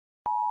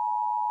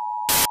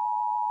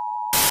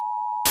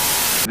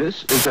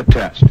This is a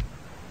test.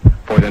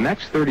 For the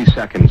next 30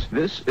 seconds,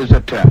 this is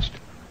a test.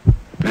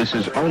 This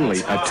is only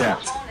a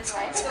test.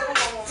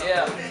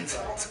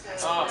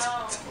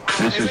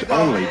 This is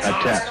only a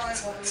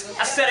test.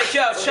 I said it,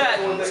 yo,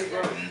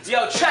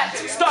 chat,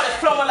 started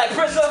flowing like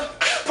RZA,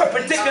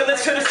 perpendicular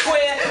to the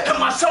square. In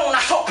my zone,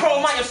 I talk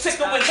chrome, I am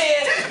sicker with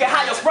hair. Get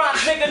high as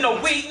rhymes, nigga,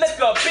 no weed,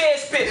 liquor, beer,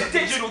 spit,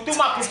 digital through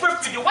my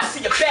peripheral. I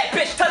see a bad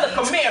bitch, tell her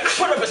come here,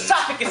 put her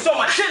esophagus on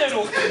my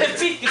genitals. If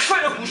beef is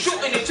critical,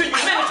 shooting into you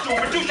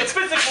minuscule, reduce your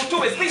physical to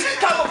at least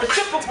cover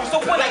reciprocal. So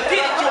when I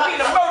get it, you mean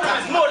the murder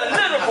is more than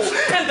literal.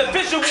 And the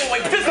visual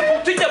ain't visible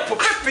to your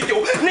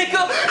peripheral.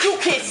 Nigga, you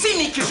can't see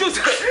me cause you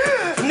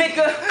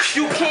nigga,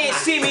 you can't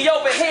see me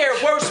over here.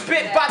 Worst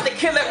spit, bout to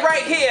kill it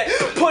right here.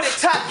 Put it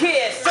top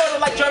gear, sorta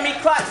like Jeremy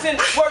Clarkson.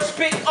 Worst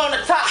spit on the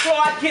top floor,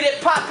 I get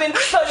it poppin'.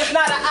 So there's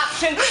not an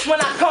option.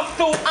 When I come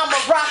through, I'ma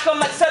rock 'em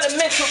like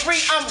sedimentary.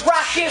 I'm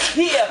rockin',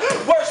 yeah.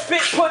 Worst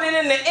spit, put it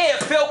in the air,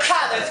 Phil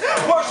Collins.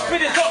 Worst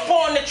spit is up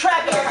on the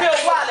track of Phil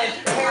Wildin'.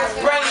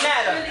 Brain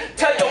matter,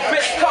 tell your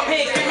bitch, come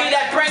here, give me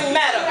that brain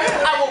matter.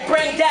 I will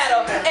bring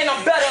data, and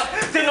I'm better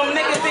than them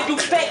niggas that you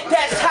think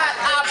that's hot.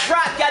 I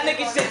rock, y'all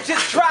niggas that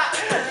just drop.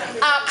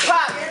 I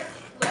pop.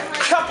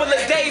 Couple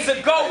of days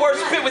ago,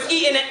 worst spit was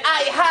eating an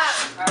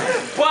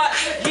IHOP. But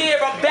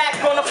yeah, I'm back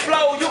on the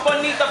flow. You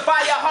gon' need to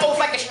buy your hoes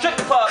like a strip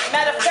club.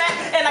 Matter of fact,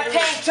 and I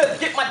came to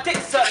get my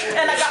dicks up,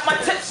 and I got my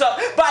tips up.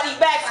 Body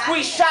back,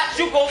 squeeze shots,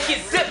 you gon'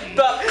 get zipped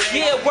up.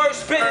 Yeah,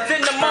 worst spit is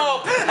in the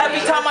mob.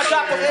 Every time I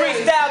drop a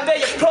freestyle,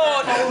 they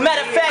applaud.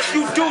 Matter of fact,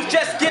 you do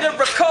just get a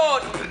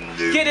record.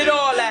 Get it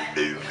all at.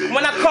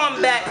 When I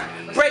come back,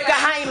 break a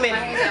hymen,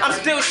 I'm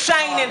still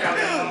shining.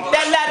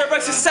 That ladder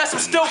of success, I'm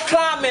still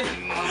climbing.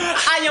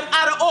 I am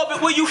out of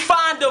orbit where you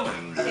find them.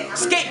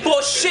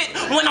 Skateboard shit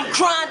when I'm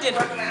grinding.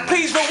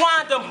 Please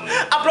rewind them.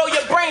 I blow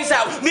your brains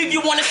out, leave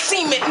you on a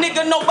cement.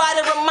 Nigga,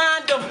 nobody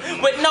remind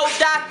them. With no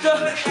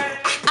doctor,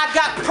 I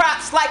got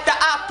props like the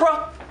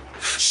opera.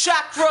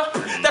 Chakra,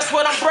 that's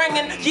what I'm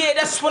bringing. Yeah,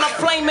 that's what I'm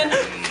flaming.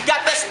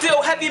 Got that still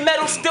heavy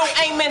metal, still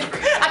aiming.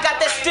 I got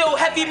that still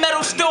heavy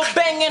metal, still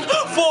banging.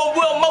 Four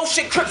wheel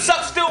motion, crips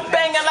up, still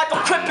banging like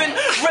I'm crippin',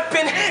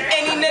 ripping.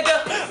 Any nigga,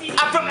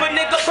 I rip a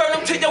nigga, burn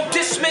him to your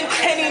disman.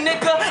 Any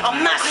nigga, I'm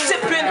not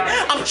sipping,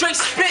 I'm straight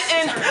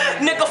spitting.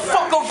 Nigga,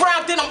 fuck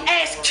around, then I'm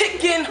ass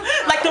kicking.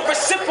 Like the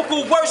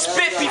reciprocal worst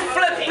spit be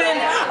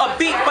flipping. A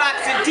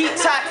beatboxer,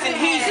 detoxing,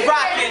 he's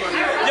rocking.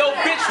 Yo,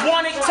 bitch,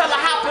 want it, tell her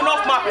hopping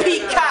off my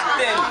peacock.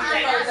 Then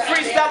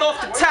freestyle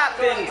off the top,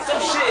 then some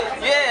shit,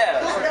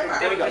 yeah.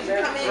 There we go.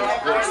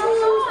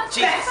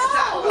 Jesus.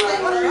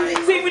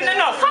 See,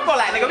 no, fuck all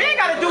that, nigga. We ain't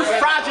gotta do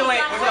fraudulent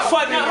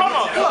fucking. Hold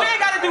on. We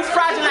ain't gotta do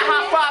fraudulent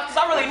high fives,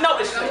 cause I really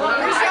know this shit.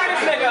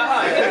 This nigga,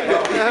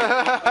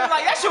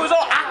 like that shit was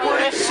all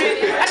awkward and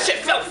shit. That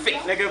shit felt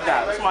fake, nigga.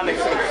 That's my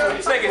nigga.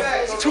 This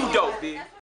nigga's too dope.